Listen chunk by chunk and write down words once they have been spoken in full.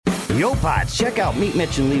Yo, Pods, check out Meet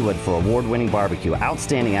Mitch and Leewood for award-winning barbecue,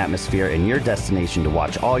 outstanding atmosphere, and your destination to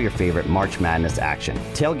watch all your favorite March Madness action.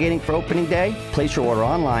 Tailgating for opening day? Place your order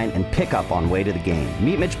online and pick up on way to the game.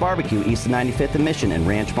 Meet Mitch Barbecue, east of 95th and Mission and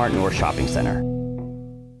Ranch Mart North Shopping Center.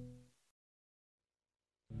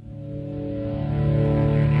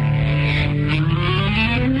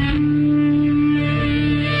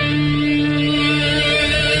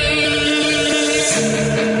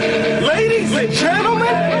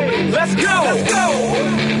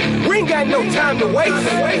 No time to waste.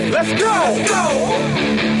 Let's go.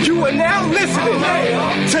 You are now listening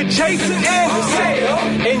to Jason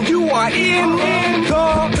Anderson, and you are in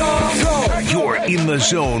the zone. You're in the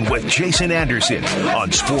zone with Jason Anderson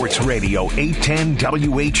on Sports Radio 810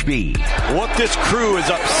 WHB. What this crew is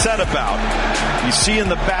upset about, you see in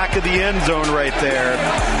the back of the end zone right there,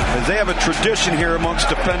 is they have a tradition here amongst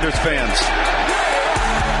Defenders fans.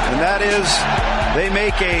 And that is they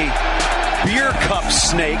make a beer cup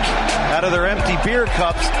snake out of their empty beer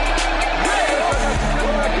cups.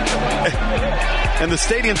 And the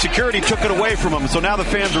stadium security took it away from them, so now the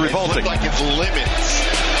fans are revolting. It looks like it's lemons.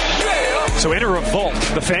 So in a revolt,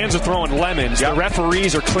 the fans are throwing lemons. Yep. The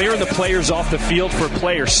referees are clearing the players off the field for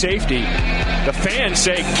player safety. The fans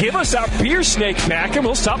say, give us our beer snake back and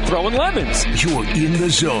we'll stop throwing lemons. You're in the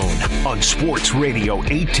zone on Sports Radio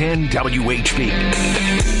 810 WHB.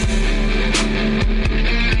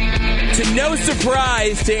 To no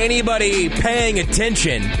surprise to anybody paying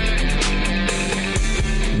attention,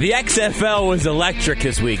 the XFL was electric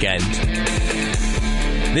this weekend.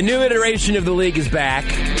 The new iteration of the league is back.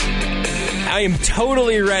 I am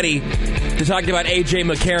totally ready to talk about A.J.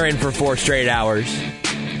 McCarron for 4 straight hours.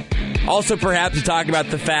 Also, perhaps to talk about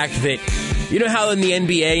the fact that, you know how in the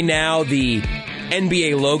NBA now, the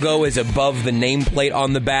NBA logo is above the nameplate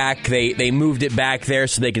on the back. They moved it back there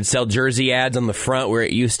so they can sell jersey ads on the front where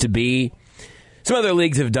it used to be. Some other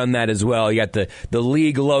leagues have done that as well. You got the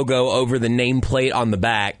league logo over the nameplate on the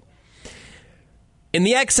back. In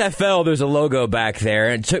the XFL, there's a logo back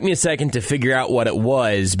there. It took me a second to figure out what it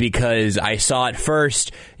was because I saw it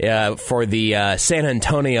first for the San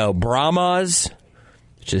Antonio Brahmas,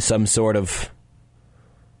 which is some sort of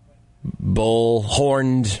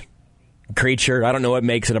bull-horned creature. I don't know what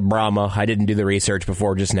makes it a Brahma. I didn't do the research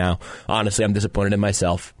before just now. Honestly, I'm disappointed in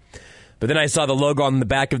myself. But then I saw the logo on the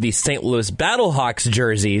back of these St. Louis Battlehawks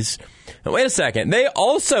jerseys. And wait a second. They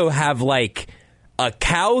also have, like, a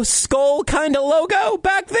cow skull kind of logo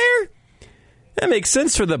back there? That makes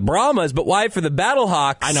sense for the Brahmas, but why for the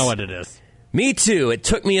Battlehawks? I know what it is. Me too. It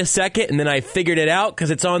took me a second, and then I figured it out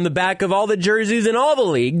because it's on the back of all the jerseys in all the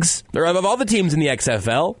leagues, or of all the teams in the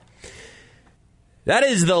XFL. That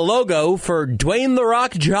is the logo for Dwayne "The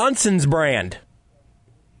Rock" Johnson's brand.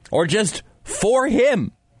 Or just for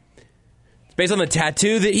him. It's based on the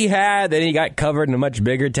tattoo that he had, then he got covered in a much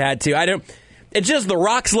bigger tattoo. It's just The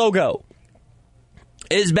Rock's logo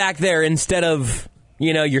is back there instead of,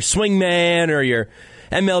 you know, your swingman or your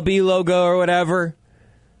MLB logo or whatever.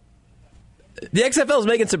 The XFL is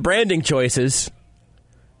making some branding choices.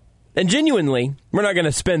 And genuinely, we're not going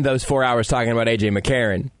to spend those 4 hours talking about A.J.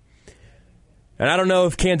 McCarron. And I don't know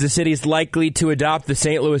if Kansas City is likely to adopt the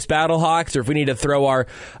St. Louis Battlehawks or if we need to throw our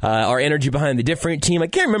energy behind the different team. I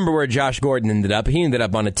can't remember where Josh Gordon ended up. He ended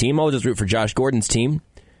up on a team. I'll just root for Josh Gordon's team.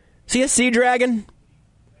 Is he a Sea Dragon?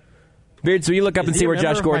 Beard, so you look up and see where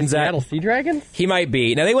Josh Gordon's at. Seattle Sea Dragons? He might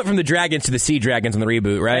be. Now, they went from the Dragons to the Sea Dragons on the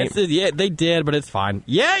reboot, right? Yeah, they did, but it's fine.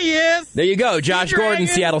 Yeah, he is. There you go. Josh Gordon,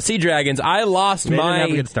 Seattle Sea Dragons. I lost Didn't have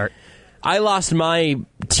a good start. I lost my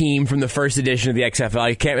team from the first edition of the XFL.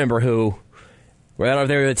 I can't remember who. I don't know if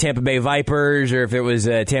they were the Tampa Bay Vipers or if it was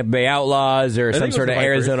Tampa Bay Outlaws or some sort of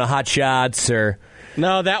Arizona Hotshots or...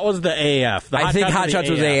 No, that was the AAF. I think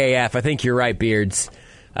Hotshots was AAF. I think you're right, Beards.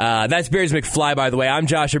 That's Beards McFly, by the way. I'm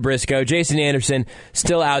Joshua Briscoe. Jason Anderson,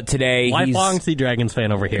 still out today. Lifelong Sea Dragons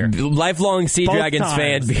fan over here. Lifelong Sea Both Dragons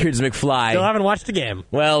times. fan, Beards McFly. Still haven't watched the game.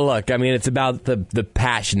 Well, look, I mean, it's about the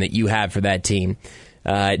passion that you have for that team.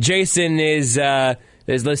 Jason is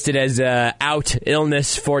listed as out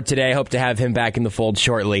illness for today. Hope to have him back in the fold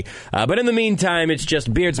shortly. But in the meantime, it's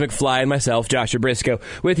just Beards McFly and myself, Joshua Briscoe,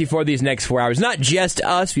 with you for these next 4 hours. Not just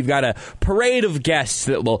us. We've got a parade of guests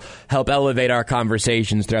that will help elevate our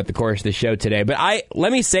conversations throughout the course of the show today. But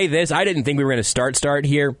let me say this. I didn't think we were going to start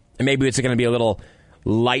here. And maybe it's going to be a little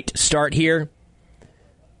light start here.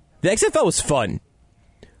 The XFL was fun.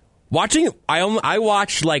 I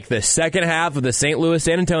watched like the second half of the St. Louis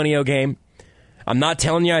San Antonio game. I'm not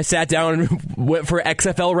telling you I sat down and went for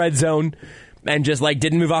XFL Red Zone and just like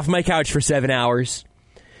didn't move off my couch for 7 hours.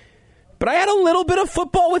 But I had a little bit of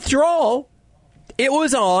football withdrawal. it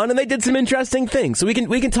was on, and they did some interesting things. So we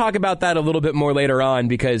can talk about that a little bit more later on,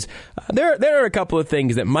 because there are a couple of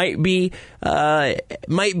things that might be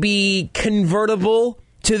convertible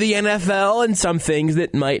to the NFL, and some things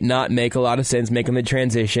that might not make a lot of sense making the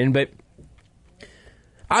transition. But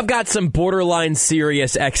I've got some borderline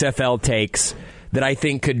serious XFL takes that I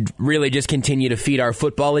think could really just continue to feed our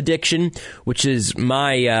football addiction, which is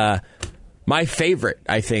my favorite,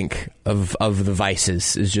 I think, of the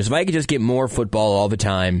vices, is just if I could just get more football all the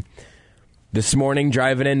time. This morning,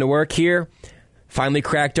 driving into work here, finally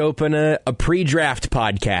cracked open a pre-draft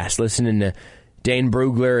podcast, listening to Dane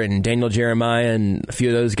Brugler and Daniel Jeremiah and a few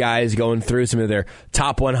of those guys going through some of their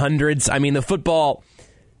top 100s. I mean, the football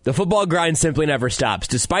grind simply never stops,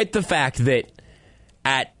 despite the fact that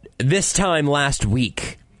at this time last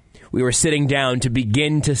week, we were sitting down to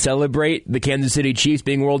begin to celebrate the Kansas City Chiefs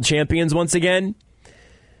being world champions once again.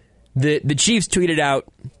 The Chiefs tweeted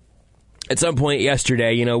out at some point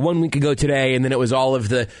yesterday, 1 week ago today, and then it was all of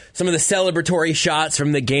some of the celebratory shots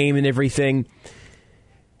from the game and everything.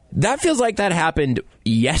 That feels like that happened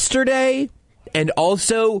yesterday and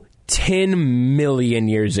also 10 million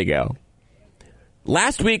years ago.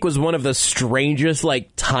 Last week was one of the strangest,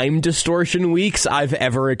 time distortion weeks I've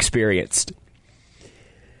ever experienced.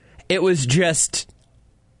 It was just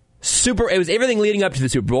it was everything leading up to the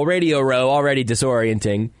Super Bowl. Radio Row, already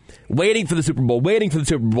disorienting. Waiting for the Super Bowl.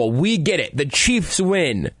 We get it. The Chiefs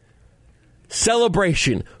win.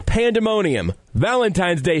 Celebration. Pandemonium.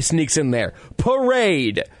 Valentine's Day sneaks in there.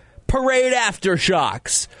 Parade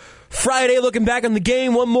aftershocks. Friday, looking back on the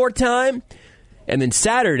game one more time. And then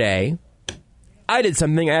Saturday, I did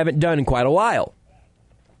something I haven't done in quite a while.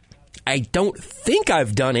 I don't think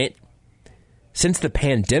I've done it since the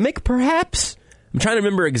pandemic, perhaps? I'm trying to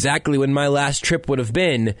remember exactly when my last trip would have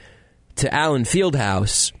been to Allen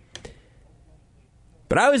Fieldhouse.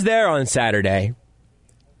 But I was there on Saturday.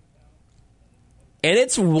 And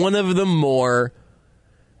it's one of the more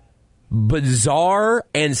bizarre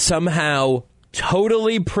and somehow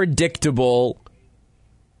totally predictable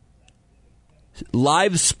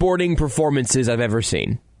live sporting performances I've ever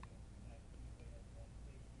seen.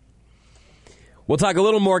 We'll talk a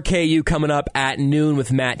little more KU coming up at noon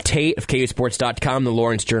with Matt Tate of KUSports.com, the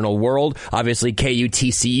Lawrence Journal World. Obviously, KU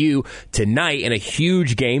TCU tonight in a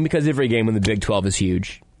huge game, because every game in the Big 12 is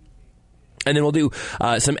huge. And then we'll do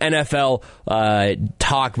some NFL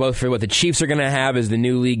talk, both for what the Chiefs are going to have as the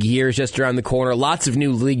new league year is just around the corner. Lots of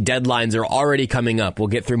new league deadlines are already coming up. We'll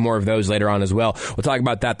get through more of those later on as well. We'll talk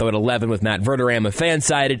about that, though, at 11 with Matt Verderam of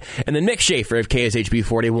Fansided. And then Mick Schaefer of KSHB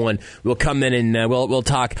 41 will come in and we'll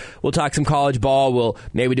talk some college ball. We'll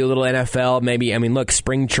maybe do a little NFL. Look,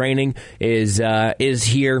 spring training is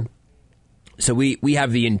here. So we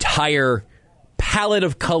have the entire palette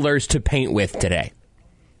of colors to paint with today.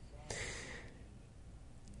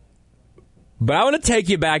 But I want to take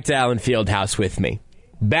you back to Allen Fieldhouse with me.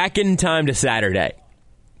 Back in time to Saturday.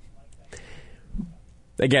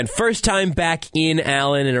 Again, first time back in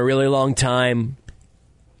Allen in a really long time.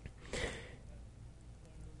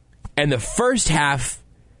 And the first half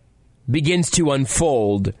begins to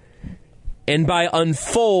unfold. And by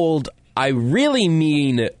unfold, I really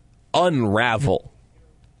mean unravel.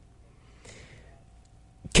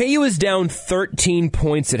 KU is down 13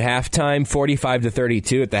 points at halftime,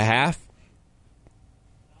 45-32 at the half.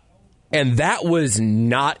 And that was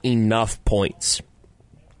not enough points.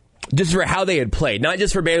 Just for how they had played. Not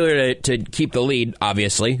just for Baylor to keep the lead,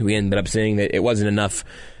 obviously. We ended up saying that it wasn't enough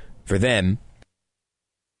for them.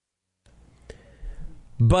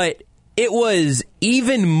 But it was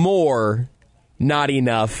even more not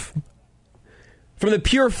enough from the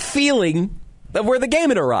pure feeling of where the game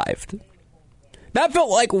had arrived. That felt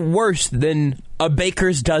like worse than a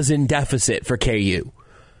baker's dozen deficit for KU.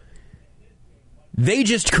 They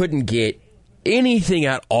just couldn't get anything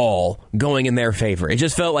at all going in their favor. It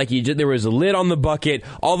just felt like there was a lid on the bucket,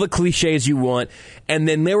 all the cliches you want, and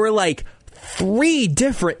then there were 3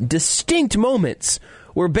 different distinct moments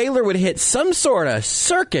where Baylor would hit some sort of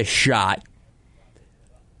circus shot,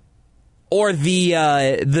 or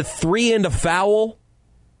the 3 and a foul,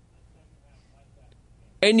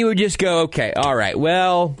 and you would just go, okay, all right,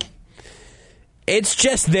 well, it's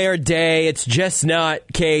just their day. It's just not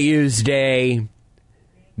KU's day.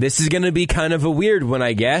 This is going to be kind of a weird one,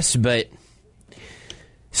 I guess, but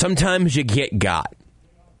sometimes you get got.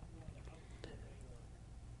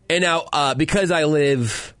 And now, because I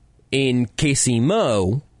live in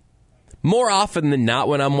KC-Mo, more often than not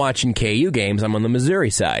when I'm watching KU games, I'm on the Missouri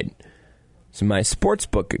side. So my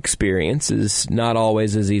sportsbook experience is not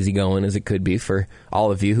always as easygoing as it could be for all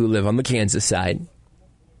of you who live on the Kansas side.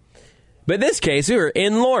 But in this case, we were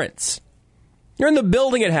in Lawrence. You're in the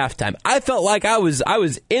building at halftime. I felt like I was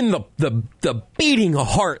in the beating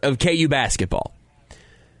heart of KU basketball.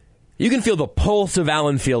 You can feel the pulse of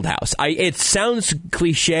Allen Fieldhouse. It sounds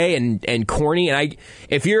cliche and corny, and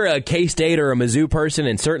if you're a K-State or a Mizzou person,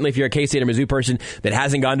 and certainly if you're a K-State or Mizzou person that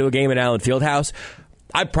hasn't gone to a game at Allen Fieldhouse,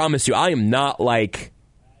 I promise you, I am not like...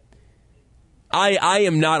 I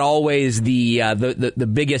am not always the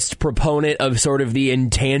biggest proponent of sort of the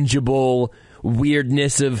intangible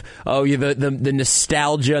weirdness of the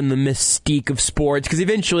nostalgia and the mystique of sports, because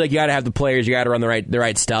eventually you got to have the players, you got to run the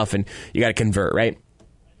right stuff, and you got to convert, right?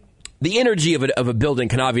 The energy of a building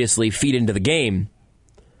can obviously feed into the game,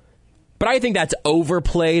 but I think that's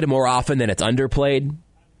overplayed more often than it's underplayed.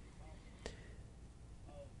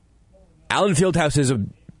 Allen Fieldhouse is a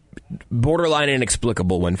borderline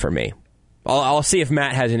inexplicable one for me. I'll see if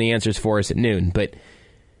Matt has any answers for us at noon, but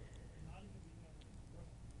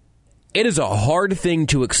it is a hard thing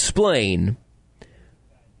to explain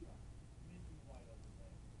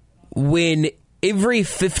when every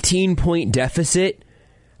 15-point deficit,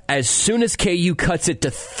 as soon as KU cuts it to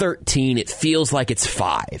 13, it feels like it's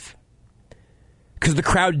 5. Because the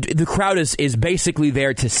crowd is basically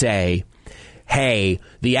there to say, hey,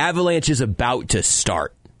 the Avalanche is about to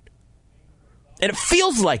start. And it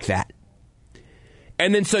feels like that.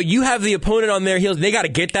 And then so you have the opponent on their heels. They got to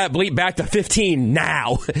get that bleep back to 15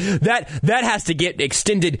 now. That has to get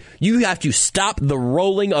extended. You have to stop the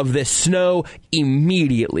rolling of this snow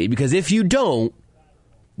immediately, because if you don't,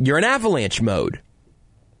 you're in Avalanche mode.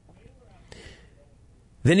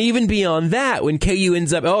 Then even beyond that, when KU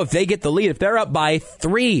ends up, if they get the lead, if they're up by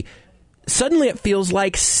 3, suddenly it feels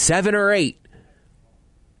like 7 or 8.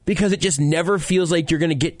 Because it just never feels like you're going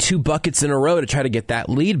to get 2 buckets in a row to try to get that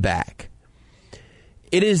lead back.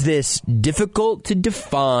 It is this difficult to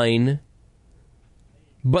define,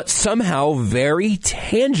 but somehow very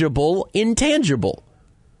tangible intangible.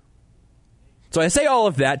 So I say all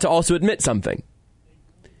of that to also admit something.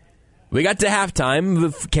 We got to halftime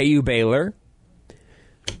with KU Baylor,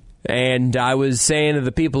 and I was saying to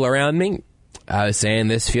the people around me, I was saying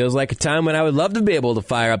this feels like a time when I would love to be able to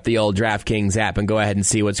fire up the old DraftKings app and go ahead and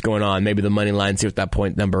see what's going on, maybe the money line, see what that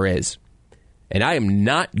point number is. And I am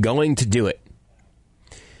not going to do it.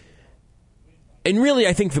 And really,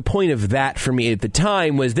 I think the point of that for me at the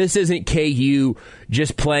time was this isn't KU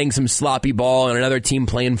just playing some sloppy ball and another team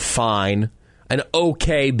playing fine. An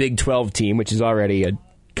okay Big 12 team, which is already a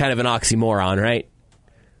kind of an oxymoron, right?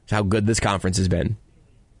 It's how good this conference has been.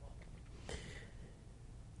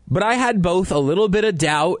 But I had both a little bit of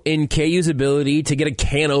doubt in KU's ability to get a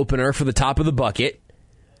can opener for the top of the bucket.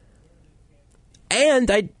 And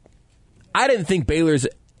I didn't think Baylor's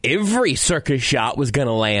every circus shot was going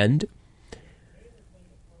to land.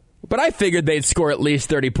 But I figured they'd score at least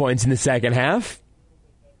 30 points in the second half.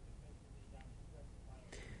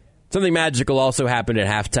 Something magical also happened at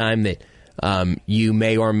halftime that you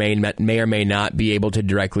may or may not be able to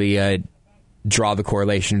directly draw the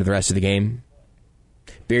correlation to the rest of the game.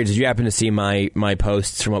 Beard, did you happen to see my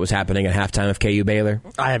posts from what was happening at halftime of KU Baylor?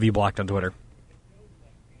 I have you blocked on Twitter.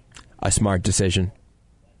 A smart decision.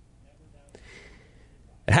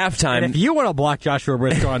 At halftime... And if you want to block Joshua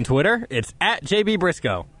Briscoe on Twitter, it's at JB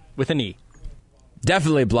Briscoe with an E.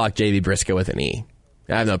 Definitely block JB Briscoe with an E.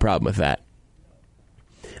 I have no problem with that.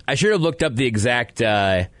 I should have looked up the exact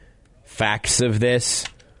facts of this.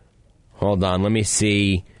 Hold on, let me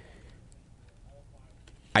see.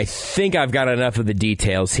 I think I've got enough of the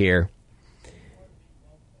details here.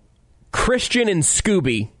 Christian and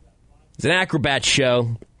Scooby. It's an acrobat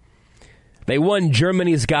show. They won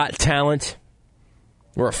Germany's Got Talent.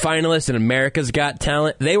 Were a finalist in America's Got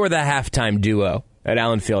Talent. They were the halftime duo at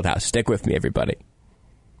Allen Fieldhouse. Stick with me, everybody.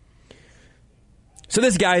 So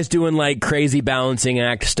this guy's doing like crazy balancing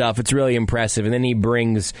act stuff. It's really impressive. And then he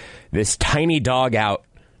brings this tiny dog out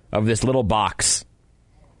of this little box.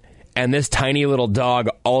 And this tiny little dog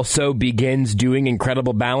also begins doing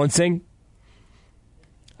incredible balancing.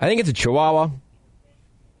 I think it's a Chihuahua.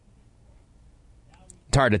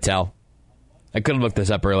 It's hard to tell. I could have looked this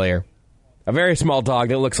up earlier. A very small dog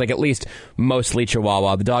that looks like at least mostly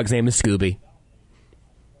Chihuahua. The dog's name is Scooby.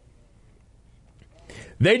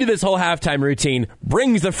 They do this whole halftime routine,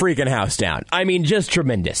 brings the freaking house down. I mean, just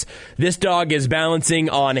tremendous. This dog is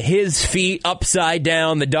balancing on his feet upside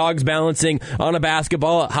down. The dog's balancing on a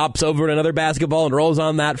basketball. It hops over to another basketball and rolls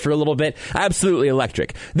on that for a little bit. Absolutely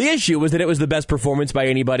electric. The issue was that it was the best performance by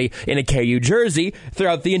anybody in a KU jersey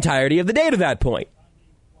throughout the entirety of the day to that point.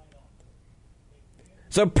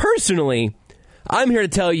 So personally, I'm here to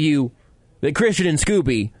tell you that Christian and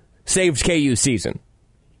Scooby saved KU's season.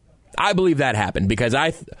 I believe that happened because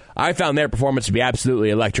I found their performance to be absolutely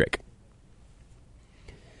electric.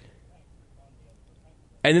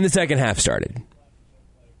 And then the second half started.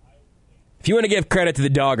 If you want to give credit to the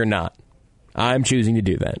dog or not, I'm choosing to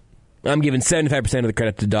do that. I'm giving 75% of the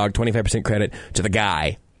credit to the dog, 25% credit to the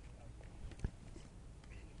guy.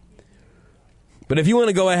 But if you want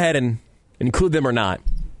to go ahead and include them or not,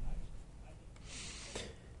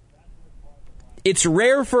 it's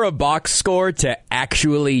rare for a box score to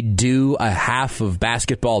actually do a half of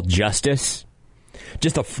basketball justice.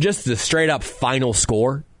 Just the straight-up final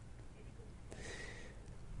score.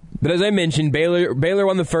 But as I mentioned, Baylor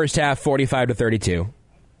won the first half 45-32.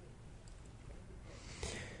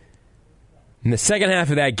 In the second half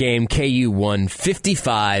of that game, KU won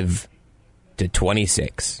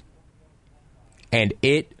 55-26. And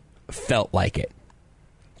it felt like it.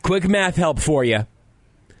 Quick math help for you.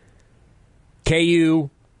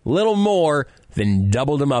 KU, little more than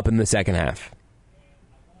doubled them up in the second half.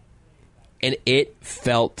 And it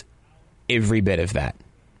felt every bit of that.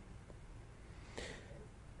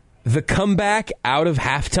 The comeback out of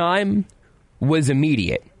halftime was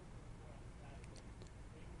immediate.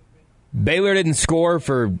 Baylor didn't score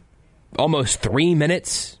for almost 3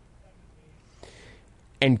 minutes.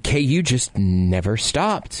 And KU just never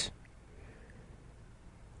stopped.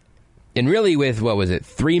 And really with,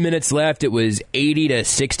 3 minutes left, it was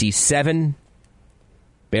 80-67.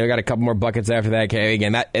 Baylor got a couple more buckets after that.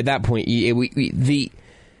 Again, at that point, the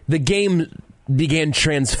game began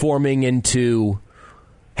transforming into,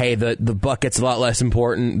 hey, the bucket's a lot less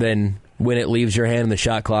important than when it leaves your hand in the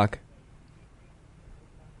shot clock.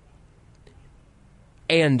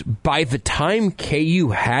 And by the time KU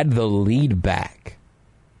had the lead back,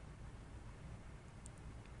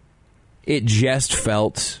 it just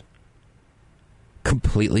felt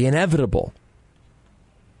completely inevitable.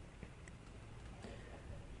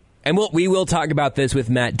 And we will talk about this with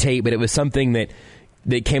Matt Tate, but it was something that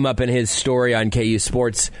came up in his story on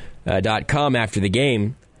KUSports.com after the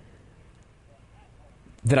game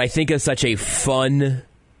that I think is such a fun,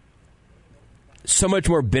 so much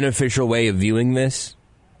more beneficial way of viewing this,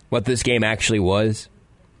 what this game actually was.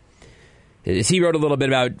 He wrote a little bit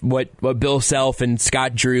about what Bill Self and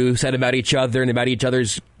Scott Drew said about each other and about each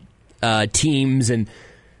other's teams and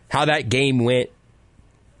how that game went.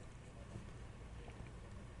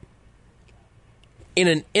 In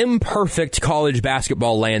an imperfect college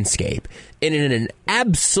basketball landscape, and in an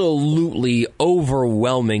absolutely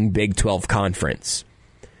overwhelming Big 12 conference,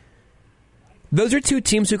 those are two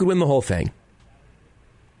teams who could win the whole thing.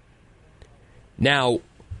 Now,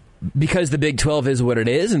 because the Big 12 is what it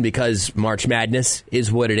is, and because March Madness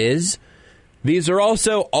is what it is, these are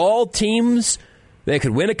also all teams that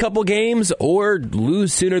could win a couple games or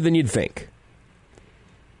lose sooner than you'd think.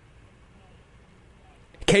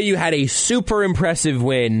 KU had a super impressive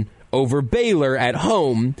win over Baylor at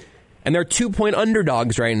home, and they're 2-point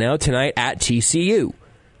underdogs right now tonight at TCU.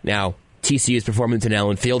 Now, TCU's performance in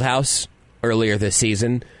Allen Fieldhouse earlier this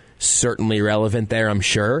season, certainly relevant there, I'm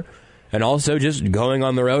sure. And also just going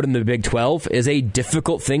on the road in the Big 12 is a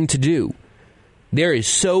difficult thing to do. There is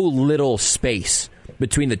so little space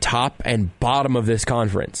between the top and bottom of this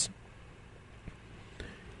conference.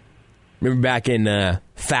 Remember back in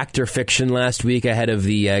Fact or Fiction last week ahead of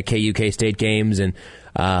the KU K-State games, and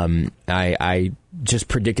I just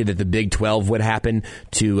predicted that the Big 12 would happen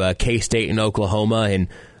to K-State and Oklahoma,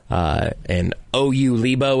 and OU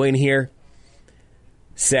Lebo in here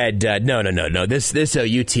said, no. This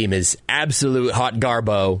OU team is absolute hot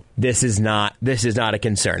garbo. This is not a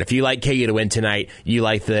concern. If you like KU to win tonight, you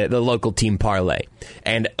like the local team parlay.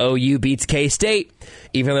 And OU beats K-State,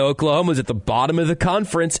 even though Oklahoma's at the bottom of the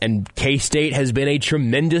conference, and K-State has been a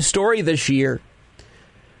tremendous story this year.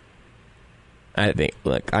 I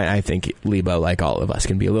think Lebo, like all of us,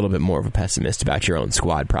 can be a little bit more of a pessimist about your own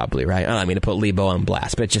squad, probably, right? I don't mean to put Lebo on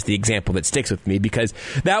blast, but it's just the example that sticks with me because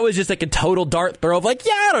that was just like a total dart throw of like,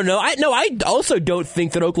 yeah, I don't know. I also don't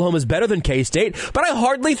think that Oklahoma's better than K-State, but I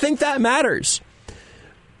hardly think that matters.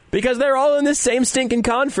 Because they're all in this same stinking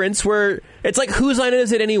conference where it's like, whose line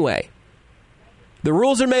is it anyway? The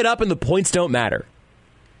rules are made up and the points don't matter.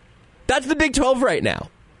 That's the Big 12 right now.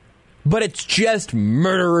 But it's just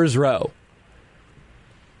murderer's row.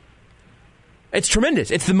 It's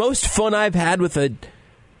tremendous. It's the most fun I've had with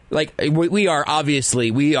we are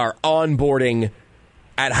onboarding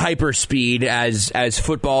at hyperspeed as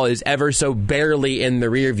football is ever so barely in the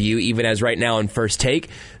rear view, even as right now on First Take,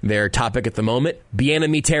 their topic at the moment,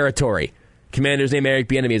 Bieniemy territory. Commander's name Eric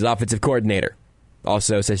Bieniemy is offensive coordinator,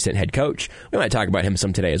 also assistant head coach. We might talk about him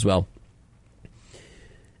some today as well.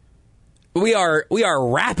 We are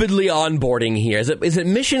rapidly onboarding here. Is it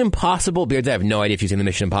Mission Impossible? Beards, I have no idea if you've seen the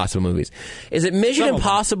Mission Impossible movies. Is it Mission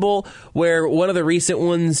Impossible where one of the recent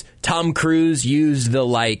ones, Tom Cruise used the,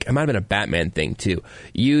 like, it might have been a Batman thing too,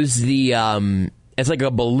 used the, it's like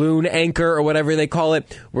a balloon anchor or whatever they call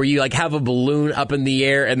it, where you like have a balloon up in the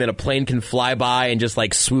air and then a plane can fly by and just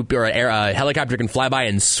like swoop, or a helicopter can fly by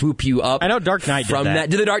and swoop you up. I know Dark Knight from did that.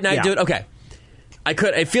 Did the Dark Knight do it? Okay.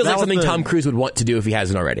 It feels like something Tom Cruise would want to do if he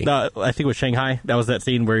hasn't already. I think it was Shanghai. That was that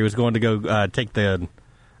scene where he was going to go take the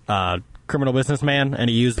criminal businessman, and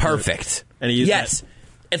he used perfect. And he used yes.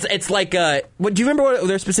 It's like what do you remember what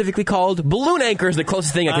they're specifically called? Balloon anchor is the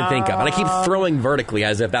closest thing I can think of, and I keep throwing vertically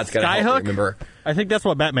as if that's going to help me remember. I think that's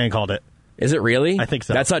what Batman called it. Is it really? I think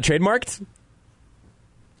so. That's not trademarked?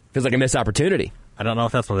 Feels like a missed opportunity. I don't know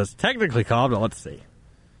if that's what it's technically called, but let's see.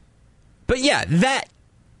 But yeah, that.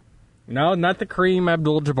 No, not the Kareem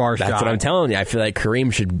Abdul-Jabbar shot. That's what I'm telling you. I feel like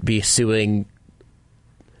Kareem should be suing.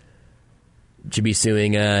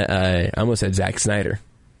 I almost said Zack Snyder.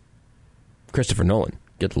 Christopher Nolan.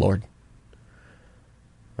 Good Lord.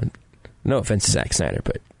 No offense to Zack Snyder,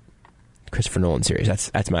 but Christopher Nolan series.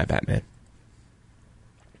 That's my Batman.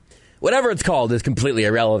 Whatever it's called is completely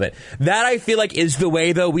irrelevant. That I feel like is the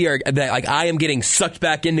way though I am getting sucked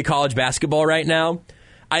back into college basketball right now.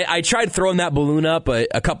 I tried throwing that balloon up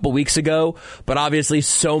a couple weeks ago, but obviously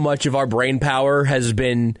so much of our brain power has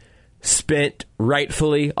been spent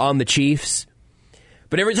rightfully on the Chiefs.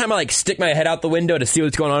 But every time I stick my head out the window to see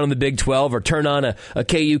what's going on in the Big 12 or turn on a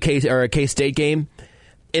KU or a K-State game,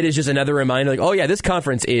 it is just another reminder oh yeah, this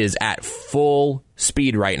conference is at full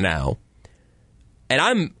speed right now.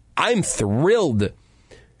 And I'm thrilled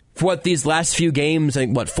for what these last few games,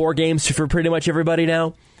 4 games for pretty much everybody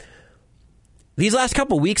now. These last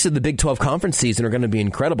couple weeks of the Big 12 conference season are going to be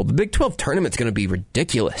incredible. The Big 12 tournament's going to be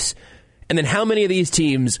ridiculous. And then how many of these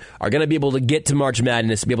teams are going to be able to get to March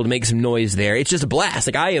Madness, be able to make some noise there? It's just a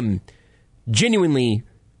blast. I am genuinely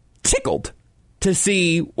tickled to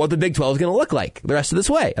see what the Big 12 is going to look like the rest of this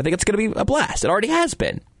way. I think it's going to be a blast. It already has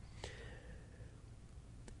been.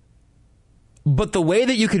 But the way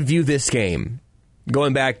that you could view this game,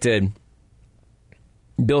 going back to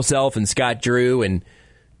Bill Self and Scott Drew and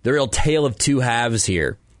the real tale of two halves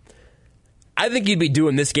here, I think you'd be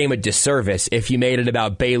doing this game a disservice if you made it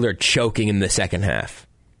about Baylor choking in the second half.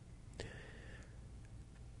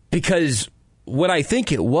 Because what I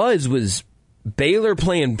think it was Baylor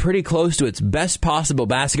playing pretty close to its best possible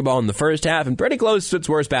basketball in the first half and pretty close to its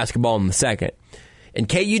worst basketball in the second. And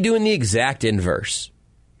KU doing the exact inverse.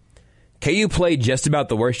 KU played just about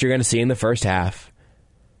the worst you're going to see in the first half.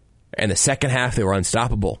 And the second half, they were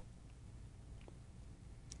unstoppable.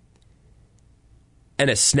 And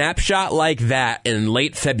a snapshot like that in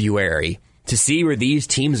late February to see where these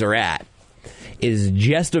teams are at is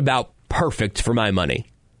just about perfect for my money.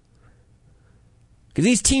 Because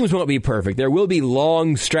these teams won't be perfect. There will be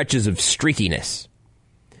long stretches of streakiness.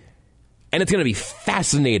 And it's going to be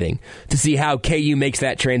fascinating to see how KU makes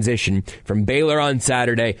that transition from Baylor on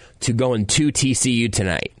Saturday to going to TCU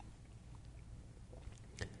tonight.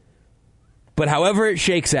 But however it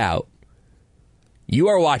shakes out, you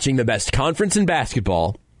are watching the best conference in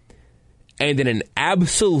basketball, and in an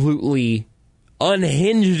absolutely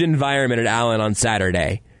unhinged environment at Allen on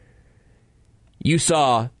Saturday, you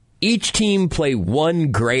saw each team play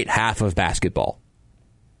one great half of basketball,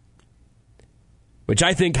 which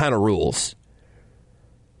I think kind of rules.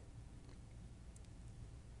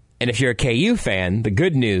 And if you're a KU fan, the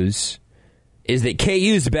good news is that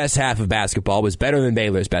KU's best half of basketball was better than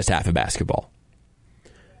Baylor's best half of basketball.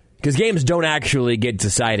 Because games don't actually get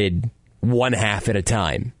decided one half at a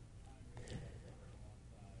time.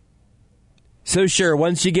 So sure,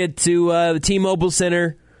 once you get to the T-Mobile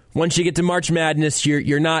Center, once you get to March Madness,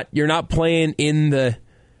 you're not playing in the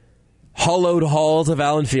hollowed halls of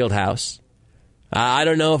Allen Fieldhouse. I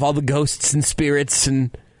don't know if all the ghosts and spirits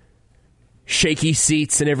and shaky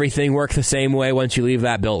seats and everything work the same way once you leave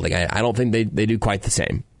that building. I don't think they do quite the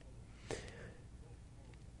same.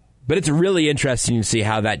 But it's really interesting to see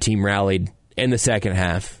how that team rallied in the second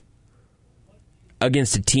half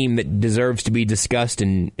against a team that deserves to be discussed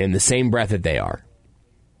in the same breath that they are.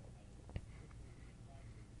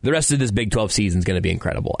 The rest of this Big 12 season is going to be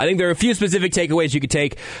incredible. I think there are a few specific takeaways you could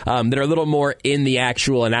take that are a little more in the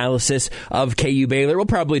actual analysis of KU Baylor. We'll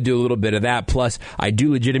probably do a little bit of that. Plus, I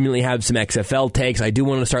do legitimately have some XFL takes. I do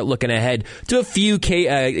want to start looking ahead to a few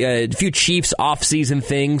Chiefs off-season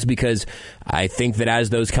things because I think that as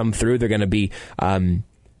those come through, they're going to be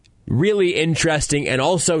really interesting and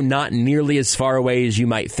also not nearly as far away as you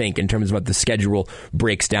might think in terms of what the schedule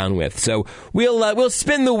breaks down with. So we'll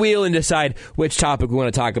spin the wheel and decide which topic we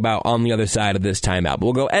want to talk about on the other side of this timeout. But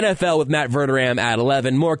we'll go NFL with Matt Verderam at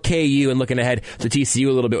 11, more KU, and looking ahead to TCU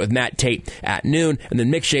a little bit with Matt Tate at noon, and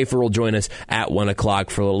then Mick Schaefer will join us at 1 o'clock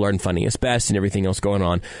for a little Learn Funniest Best and everything else going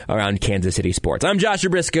on around Kansas City sports. I'm Joshua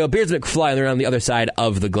Briscoe, Beards McFly, and they're on the other side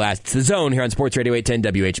of the glass. It's The Zone here on Sports Radio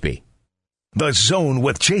 810 WHB. The Zone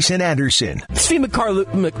with Jason Anderson. Steve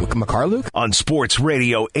McCarluke on Sports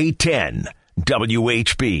Radio 810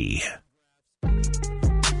 WHB.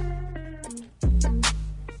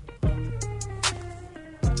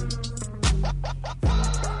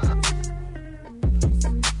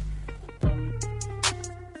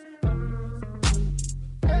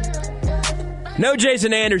 No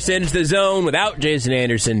Jason Anderson. It's The Zone without Jason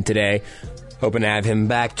Anderson today. Hoping to have him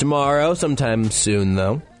back tomorrow, sometime soon,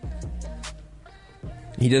 though.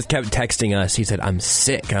 He just kept texting us. He said, I'm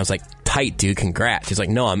sick. And I was like, tight, dude. Congrats. He's like,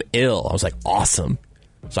 no, I'm ill. I was like, awesome.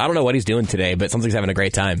 So I don't know what he's doing today, but it sounds like he's having a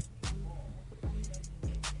great time.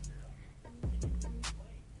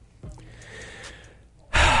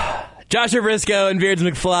 Joshua Briscoe and Beards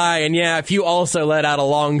McFly. And yeah, if you also let out a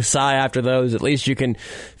long sigh after those, at least you can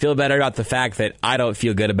feel better about the fact that I don't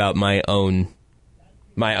feel good about my own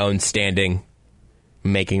standing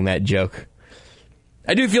making that joke.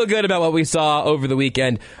 I do feel good about what we saw over the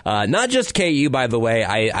weekend. Not just KU, by the way.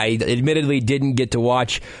 I admittedly didn't get to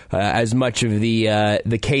watch as much of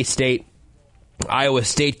the K-State Iowa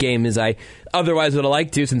State game as I otherwise would have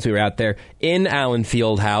liked to, since we were out there in Allen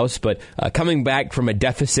Fieldhouse. But coming back from a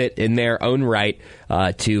deficit in their own right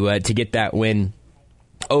to get that win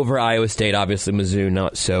over Iowa State. Obviously, Mizzou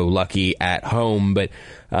not so lucky at home, but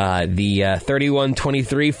the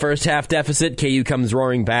 31-23 first half deficit, KU comes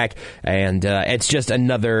roaring back, and it's just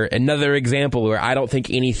another example where I don't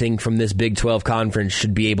think anything from this Big 12 conference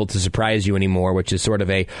should be able to surprise you anymore, which is sort of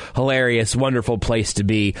a hilarious, wonderful place to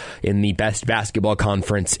be in the best basketball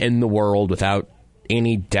conference in the world, without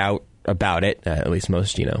any doubt about it. At least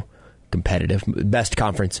most, competitive. Best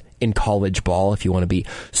conference in college ball, if you want to be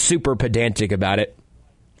super pedantic about it.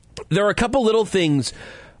 There are a couple little things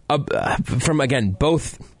from, again,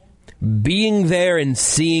 both being there and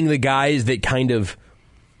seeing the guys that kind of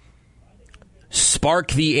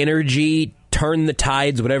spark the energy, turn the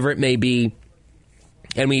tides, whatever it may be.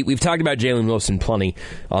 And we've talked about Jalen Wilson plenty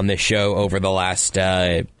on this show over the last,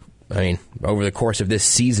 over the course of this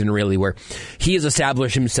season, really, where he has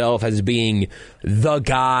established himself as being the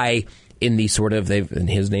guy in the sort of, and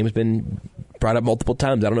his name has been brought up multiple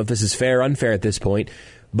times. I don't know if this is fair or unfair at this point,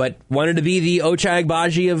 but wanted to be the Ochai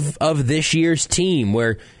Agbaji of this year's team,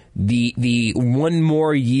 where the one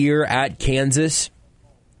more year at Kansas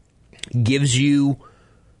gives you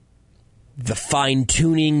the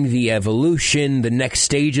fine-tuning, the evolution, the next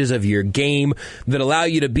stages of your game that allow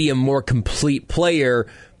you to be a more complete player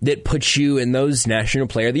that puts you in those National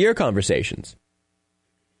Player of the Year conversations.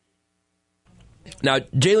 Now,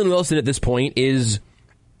 Jalen Wilson at this point is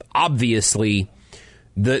obviously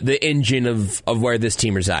the engine of where this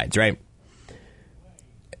team resides, right?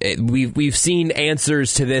 We've seen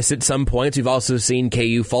answers to this at some points. We've also seen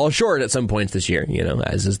KU fall short at some points this year,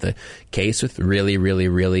 as is the case with really, really,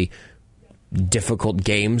 really difficult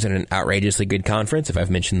games in an outrageously good conference. If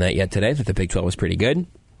I've mentioned that yet today, that the Big 12 was pretty good.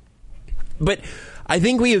 But I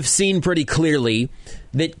think we have seen pretty clearly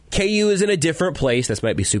that KU is in a different place. This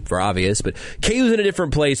might be super obvious, but KU is in a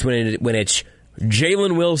different place when it's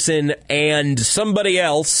Jalen Wilson and somebody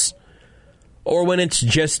else, or when it's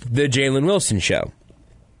just the Jalen Wilson show.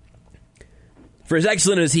 For as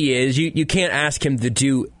excellent as he is, you can't ask him to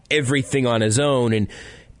do everything on his own. And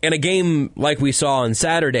in a game like we saw on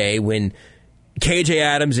Saturday, when KJ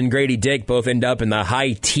Adams and Grady Dick both end up in the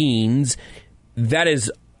high teens, that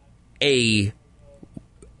is a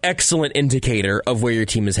excellent indicator of where your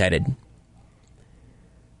team is headed.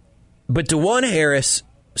 But DeJuan Harris,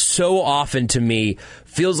 so often to me,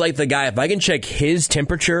 feels like the guy, if I can check his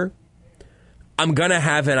temperature, I'm going to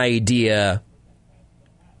have an idea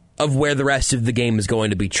of where the rest of the game is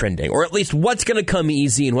going to be trending, or at least what's going to come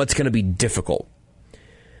easy and what's going to be difficult.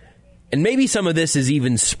 And maybe some of this is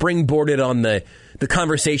even springboarded on the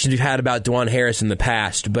conversations we've had about DeJuan Harris in the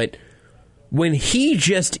past, but when he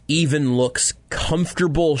just even looks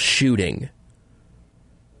comfortable shooting,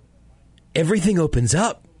 everything opens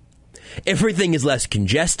up. Everything is less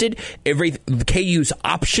congested. KU's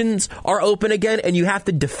options are open again, and you have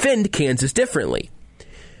to defend Kansas differently.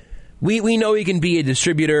 We know he can be a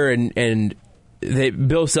distributor, and that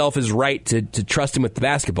Bill Self is right to trust him with the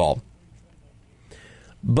basketball.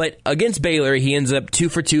 But against Baylor, he ends up 2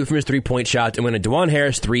 for 2 from his 3-point shots, and when a DeJuan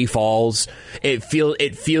Harris 3 falls, it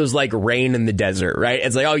feels like rain in the desert, right?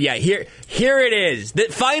 It's like, oh yeah, here it is.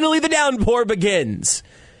 Finally the downpour begins.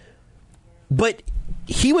 But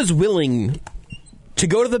he was willing to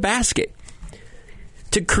go to the basket,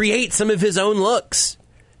 to create some of his own looks,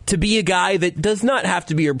 to be a guy that does not have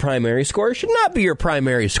to be your primary scorer, should not be your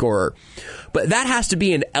primary scorer. But that has to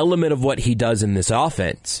be an element of what he does in this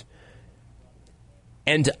offense.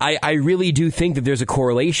 And I really do think that there's a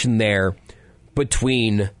correlation there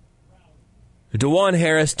between DeJuan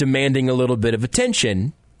Harris demanding a little bit of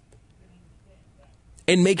attention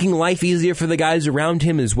and making life easier for the guys around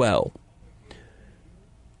him as well.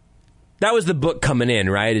 That was the book coming in,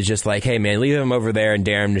 right? It's just like, hey, man, leave him over there and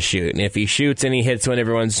dare him to shoot. And if he shoots and he hits one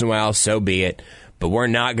every once in a while, so be it. But we're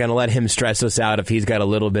not going to let him stress us out if he's got a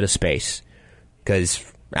little bit of space. Because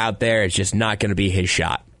out there, it's just not going to be his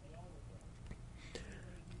shot.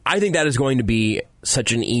 I think that is going to be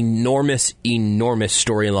such an enormous, enormous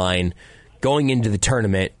storyline going into the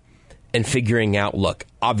tournament and figuring out, look,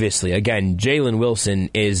 obviously, again, Jalen Wilson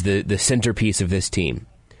is the centerpiece of this team.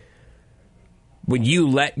 When you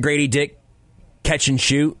let Grady Dick catch and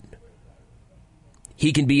shoot,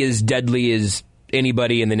 he can be as deadly as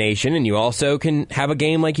anybody in the nation, and you also can have a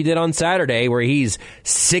game like you did on Saturday where he's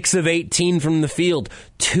 6 of 18 from the field,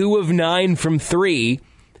 2 of 9 from 3,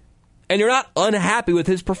 and you're not unhappy with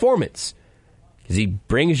his performance. Because he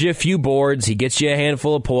brings you a few boards, he gets you a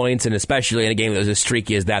handful of points, and especially in a game that was as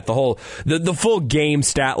streaky as that, the full game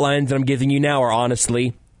stat lines that I'm giving you now are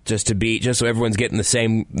honestly, just so everyone's getting the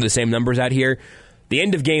same numbers out here, the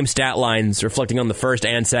end of game stat lines reflecting on the first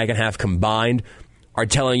and second half combined are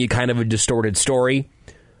telling you kind of a distorted story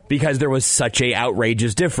because there was such a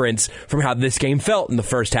outrageous difference from how this game felt in the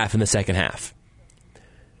first half and the second half.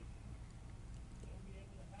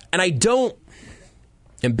 And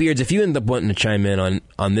and Beards, if you end up wanting to chime in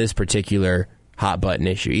on this particular hot button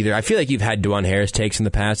issue, either I feel like you've had DeJuan Harris takes in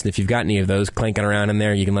the past, and if you've got any of those clanking around in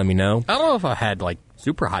there, you can let me know. I don't know if I had like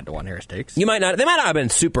super hot DeJuan Harris takes. They might not have been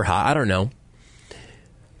super hot, I don't know.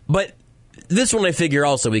 But this one I figure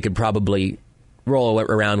also we could probably roll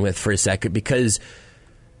around with for a second, because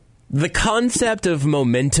the concept of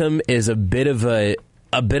momentum is a bit of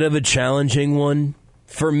a challenging one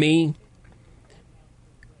for me.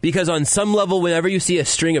 Because on some level, whenever you see a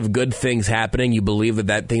string of good things happening, you believe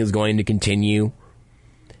that thing is going to continue.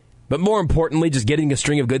 But more importantly, just getting a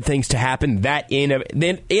string of good things to happen, that in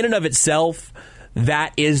and of itself,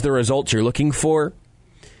 that is the result you're looking for.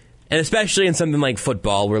 And especially in something like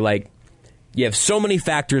football, where you have so many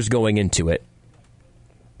factors going into it.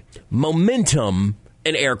 Momentum,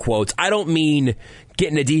 in air quotes, I don't mean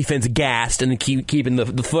getting a defense gassed and keeping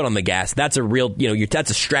the foot on the gas. That's a real, that's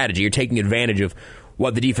a strategy. You're taking advantage of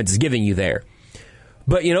what the defense is giving you there.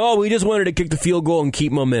 But, we just wanted to kick the field goal and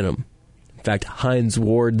keep momentum. In fact, Hines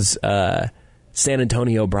Ward's San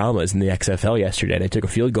Antonio Brahmas in the XFL yesterday, they took a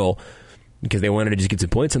field goal because they wanted to just get some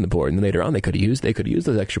points on the board, and then later on they could have used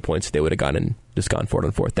those extra points if they would have gone for it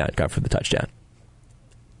on fourth down, got for the touchdown.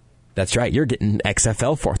 That's right, you're getting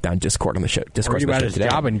XFL fourth down Discord on the show. Discord about his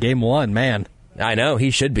job in game 1, man. I know, he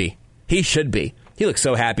should be. He looks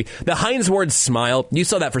so happy. The Hines Ward smile, you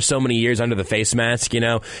saw that for so many years under the face mask,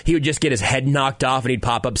 He would just get his head knocked off and he'd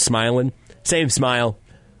pop up smiling. Same smile.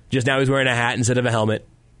 Just now he's wearing a hat instead of a helmet.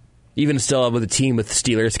 Even still with a team with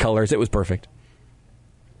Steelers colors. It was perfect.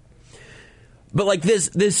 But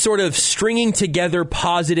this sort of stringing together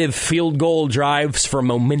positive field goal drives for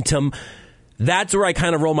momentum, that's where I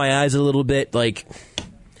kind of roll my eyes a little bit.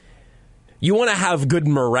 You want to have good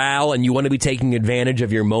morale and you want to be taking advantage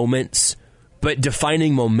of your moments, but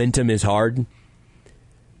defining momentum is hard.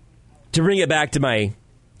 To bring it back to my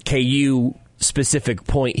KU specific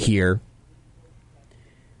point here,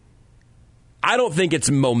 I don't think it's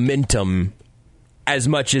momentum as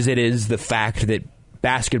much as it is the fact that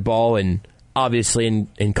basketball, and obviously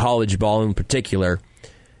in college ball in particular,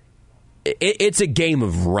 it's a game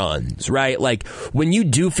of runs, right? When you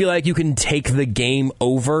do feel like you can take the game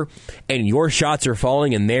over and your shots are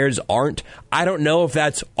falling and theirs aren't, I don't know if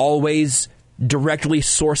that's always directly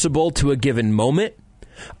sourceable to a given moment.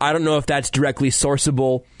 I don't know if that's directly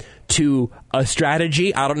sourceable to a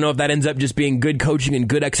strategy. I don't know if that ends up just being good coaching and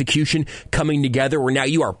good execution coming together, where now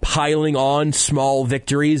you are piling on small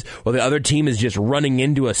victories while the other team is just running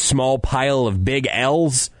into a small pile of big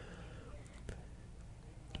L's.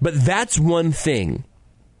 But that's one thing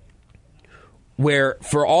where,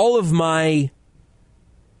 for all of my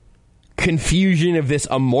confusion of this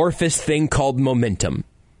amorphous thing called momentum,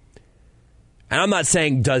 and I'm not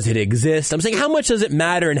saying does it exist, I'm saying how much does it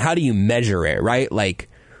matter and how do you measure it, right?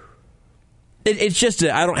 It's just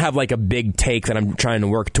I don't have like a big take that I'm trying to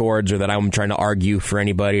work towards or that I'm trying to argue for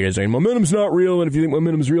anybody to say momentum's not real, and if you think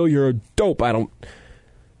momentum's real, you're a dope. I don't.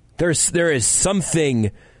 There is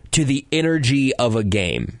something to the energy of a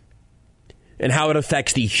game and how it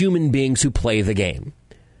affects the human beings who play the game.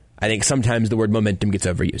 I think sometimes the word momentum gets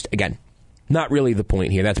overused. Again, not really the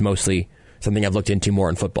point here. That's mostly something I've looked into more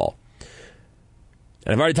in football.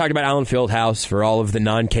 And I've already talked about Allen Fieldhouse. For all of the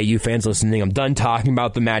non-KU fans listening, I'm done talking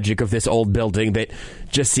about the magic of this old building that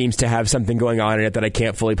just seems to have something going on in it that I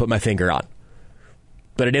can't fully put my finger on.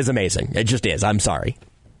 But it is amazing. It just is. I'm sorry.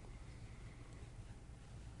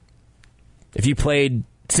 If you played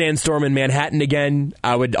Sandstorm in Manhattan again,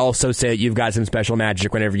 I would also say that you've got some special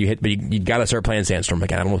magic whenever you hit, but you got to start playing Sandstorm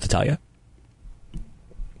again. I don't know what to tell you.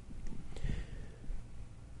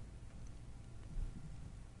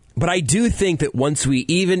 But I do think that once we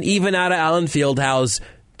even out of Allen Fieldhouse,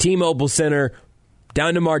 T-Mobile Center,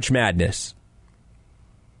 down to March Madness,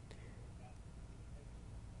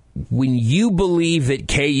 when you believe that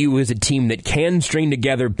KU is a team that can string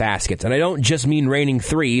together baskets, and I don't just mean raining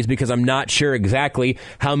threes because I'm not sure exactly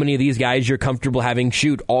how many of these guys you're comfortable having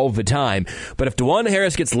shoot all the time, but if DeJuan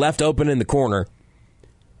Harris gets left open in the corner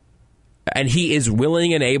and he is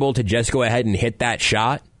willing and able to just go ahead and hit that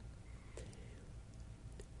shot,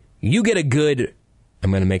 you get a good...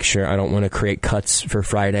 I'm going to make sure I don't want to create cuts for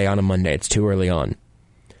Friday on a Monday. It's too early on.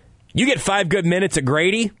 You get 5 good minutes of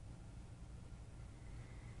Grady,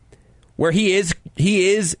 where he is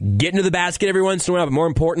getting to the basket every once in a while, but more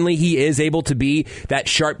importantly, he is able to be that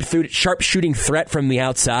sharp shooting threat from the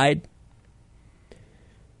outside.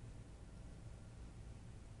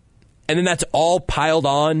 And then that's all piled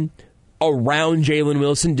on around Jalen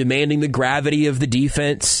Wilson, demanding the gravity of the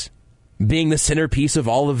defense, being the centerpiece of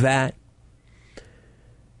all of that.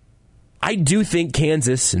 I do think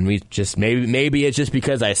Kansas, and we just maybe it's just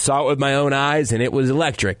because I saw it with my own eyes and it was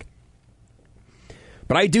electric.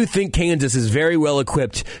 But I do think Kansas is very well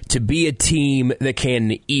equipped to be a team that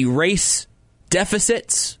can erase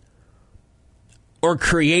deficits or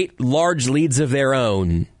create large leads of their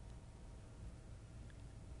own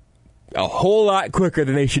a whole lot quicker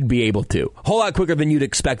than they should be able to. A whole lot quicker than you'd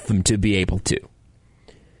expect them to be able to.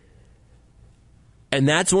 And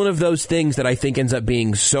that's one of those things that I think ends up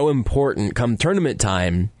being so important come tournament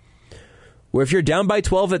time, where if you're down by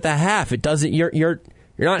 12 at the half, it doesn't you're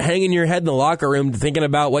not hanging your head in the locker room thinking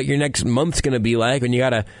about what your next month's going to be like when you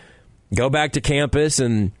got to go back to campus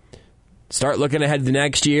and start looking ahead to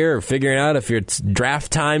next year or figuring out if it's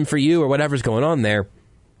draft time for you or whatever's going on there.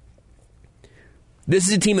 This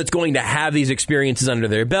is a team that's going to have these experiences under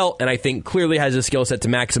their belt, and I think clearly has a skill set to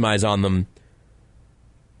maximize on them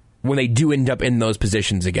when they do end up in those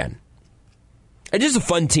positions again. It's just a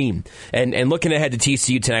fun team. And looking ahead to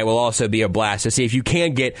TCU tonight will also be a blast to see if you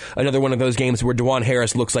can get another one of those games where DeJuan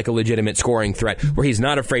Harris looks like a legitimate scoring threat, where he's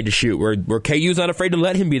not afraid to shoot, where KU's not afraid to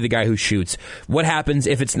let him be the guy who shoots. What happens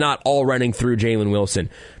if it's not all running through Jalen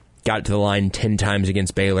Wilson? Got it to the line 10 times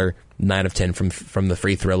against Baylor, 9 of 10 from the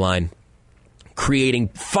free throw line.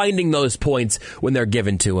 Finding those points when they're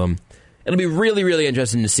given to him. It'll be really, really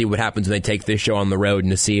interesting to see what happens when they take this show on the road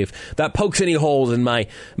and to see if that pokes any holes in my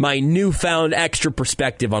newfound extra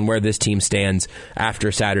perspective on where this team stands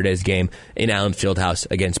after Saturday's game in Allen Fieldhouse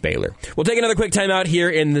against Baylor. We'll take another quick time out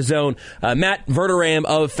here in the zone. Matt Verderam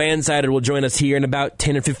of Fansided will join us here in about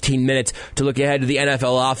 10 or 15 minutes to look ahead to the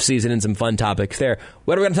NFL offseason and some fun topics there.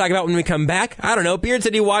 What are we going to talk about when we come back? I don't know. Beard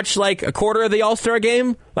said he watched like a quarter of the All-Star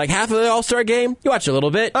game, like half of the All-Star game. You watched a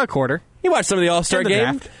little bit. A quarter. You watched some of the All-Star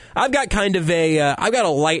game. Draft. I've got kind of I've got a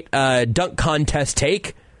light dunk contest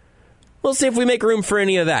take. We'll see if we make room for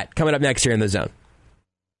any of that coming up next here in The Zone.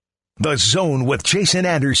 The Zone with Jason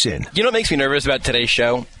Anderson. You know what makes me nervous about today's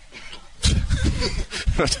show?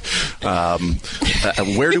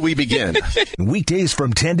 Where do we begin? Weekdays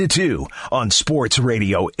from 10 to 2 on Sports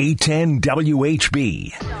Radio 810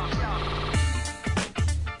 WHB.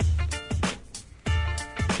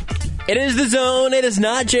 It is The Zone. It is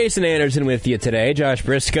not Jason Anderson with you today. Josh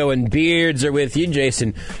Briscoe and Beards are with you.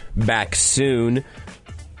 Jason back soon.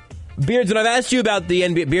 Beards, when I've asked you about the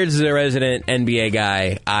NBA, Beards is a resident NBA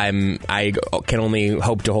guy. I can only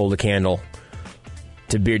hope to hold a candle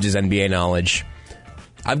to Beards' NBA knowledge.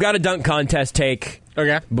 I've got a dunk contest take.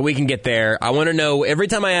 Okay. But we can get there. I want to know, every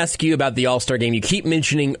time I ask you about the All-Star game, you keep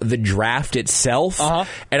mentioning the draft itself. Uh-huh.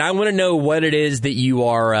 And I want to know what it is that you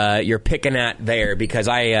are you're picking at there, because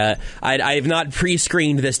I have not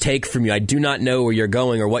pre-screened this take from you. I do not know where you're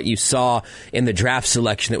going or what you saw in the draft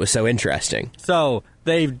selection that was so interesting. So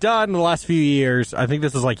they've done the last few years, I think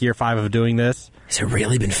this is like year 5 of doing this. Has it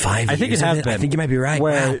really been 5 years? I think it has been. I think you might be right.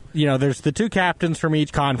 Where, wow. There's the two captains from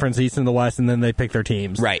each conference, East and the West, and then they pick their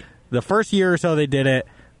teams. Right. The first year or so they did it,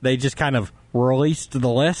 they just kind of released the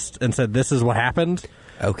list and said, this is what happened.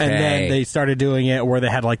 Okay. And then they started doing it where they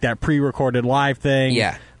had like that pre-recorded live thing.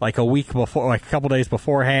 Yeah. Like a week before, like a couple days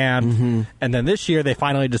beforehand. Mm-hmm. And then this year they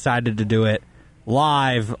finally decided to do it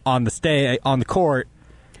live on the court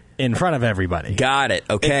in front of everybody. Got it.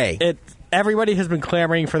 Okay. Everybody has been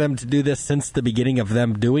clamoring for them to do this since the beginning of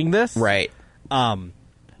them doing this. Right.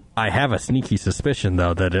 I have a sneaky suspicion,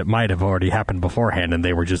 though, that it might have already happened beforehand and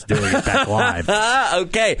they were just doing it back live.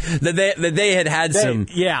 Okay. That they had some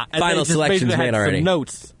final selections made already. Some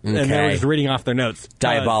notes, and they were just reading off their notes.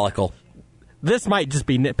 Diabolical. This might just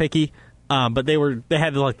be nitpicky, but they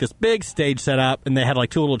had like this big stage set up, and they had like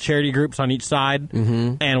two little charity groups on each side.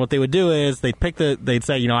 Mm-hmm. And what they would do is they'd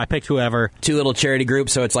say, I picked whoever. Two little charity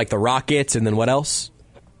groups, so it's like the Rockets, and then what else?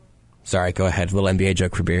 Sorry, go ahead. A little NBA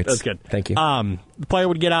joke for Beards. That's good. Thank you. The player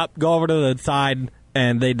would get up, go over to the side,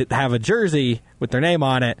 and they'd have a jersey with their name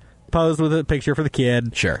on it, pose with a picture for the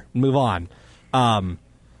kid. Sure. Move on.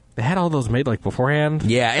 They had all those made like beforehand.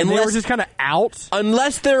 Yeah, and they were just kind of out.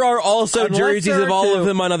 Unless there are also jerseys of all of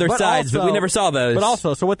them on other sides, but we never saw those. But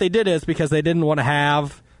also, so what they did is because they didn't want to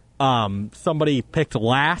have somebody picked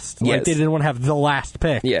last. Yes. Like they didn't want to have the last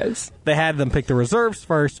pick. Yes. They had them pick the reserves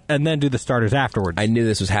first and then do the starters afterwards. I knew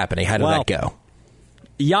this was happening. How did that go?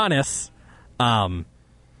 Giannis,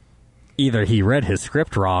 either he read his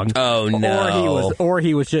script wrong. Oh, no. Or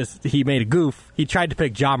he made a goof. He tried to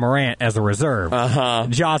pick Ja Morant as a reserve. Uh-huh.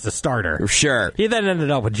 Ja's a starter. Sure. He then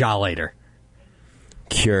ended up with Ja later.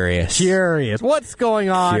 Curious. What's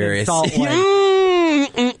going on in Salt Lake?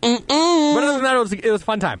 But other than that, it was a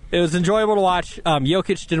fun time. It was enjoyable to watch.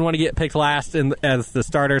 Jokic didn't want to get picked last as the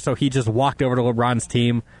starter, so he just walked over to LeBron's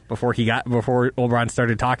team before LeBron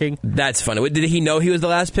started talking. That's funny. Did he know he was the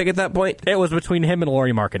last pick at that point? It was between him and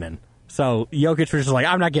Lauri Markkanen. So Jokic was just like,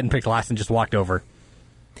 I'm not getting picked last, and just walked over.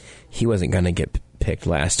 He wasn't going to get picked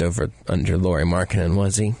last under Lauri Markkanen,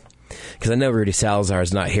 was he? Because I know Rudy Salazar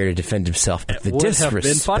is not here to defend himself, but the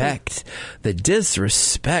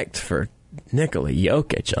disrespect for Nikola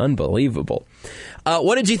Jokic, unbelievable.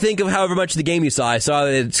 What did you think of however much of the game you saw? I saw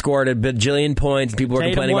that it scored a bajillion points. People were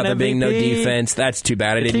complaining about there being no defense. That's too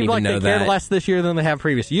bad. I didn't even know that. They cared less this year than they have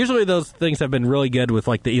previously. Usually those things have been really good with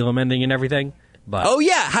like the Elam ending and everything. But oh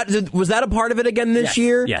yeah, was that a part of it again this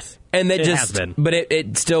year? Yes, and it has been. But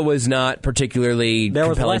it still was not particularly there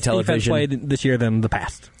was compelling less television. Defense played this year than the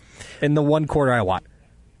past. In the one quarter I watched.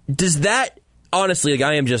 Does that honestly? Like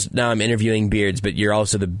I'm interviewing Beards, but you're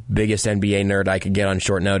also the biggest NBA nerd I could get on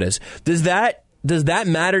short notice. Does that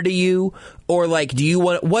matter to you, or like do you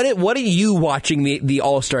want what are you watching the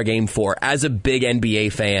All-Star game for as a big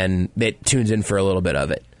NBA fan that tunes in for a little bit of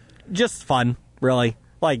it? Just fun, really.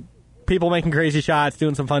 Like people making crazy shots,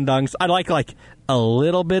 doing some fun dunks. I like a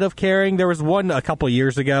little bit of caring. There was one a couple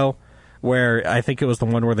years ago where I think it was the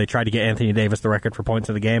one where they tried to get Anthony Davis the record for points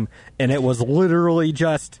of the game, and it was literally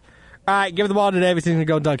just, all right, give the ball to Davis, he's going to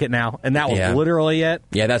go dunk it now. And that was literally it.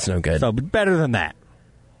 Yeah, that's no good. So better than that.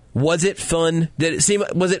 Was it fun?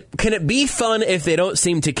 Can it be fun if they don't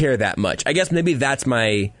seem to care that much? I guess maybe that's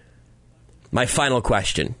my final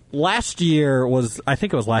question. Last year was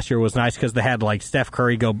nice because they had like Steph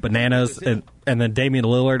Curry go bananas, and then Damian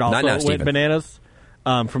Lillard also went bananas.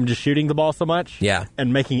 From just shooting the ball so much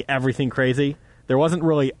and making everything crazy. There wasn't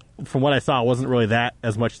really, from what I saw, it wasn't really that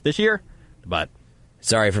as much this year, but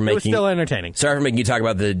it was still entertaining. Sorry for making you talk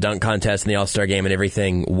about the dunk contest and the All-Star game and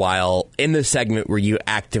everything while in the segment where you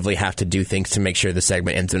actively have to do things to make sure the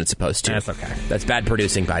segment ends when it's supposed to. That's okay. That's bad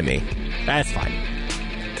producing by me. That's fine.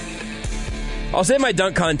 I'll say my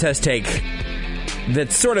dunk contest take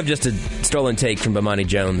that's sort of just a stolen take from Bomani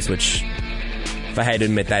Jones, which if I had to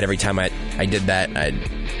admit that every time I did that, I'd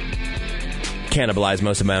cannibalize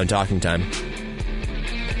most of my own talking time.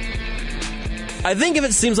 I think if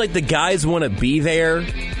it seems like the guys want to be there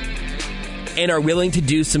and are willing to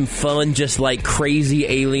do some fun, just like crazy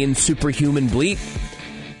alien superhuman bleep,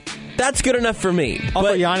 that's good enough for me.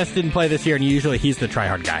 Also, Giannis didn't play this year, and usually he's the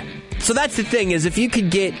try-hard guy. So that's the thing, is if you could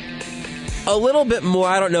get a little bit more,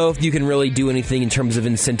 I don't know if you can really do anything in terms of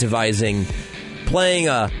incentivizing playing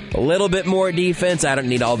a little bit more defense. I don't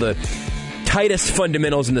need all the tightest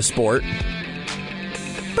fundamentals in the sport.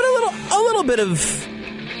 But a little bit of,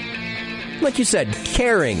 like you said,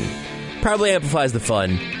 caring probably amplifies the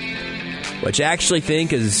fun. Which I actually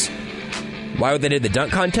think is why they did the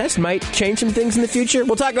dunk contest might change some things in the future.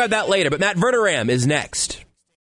 We'll talk about that later. But Matt Verderam is next.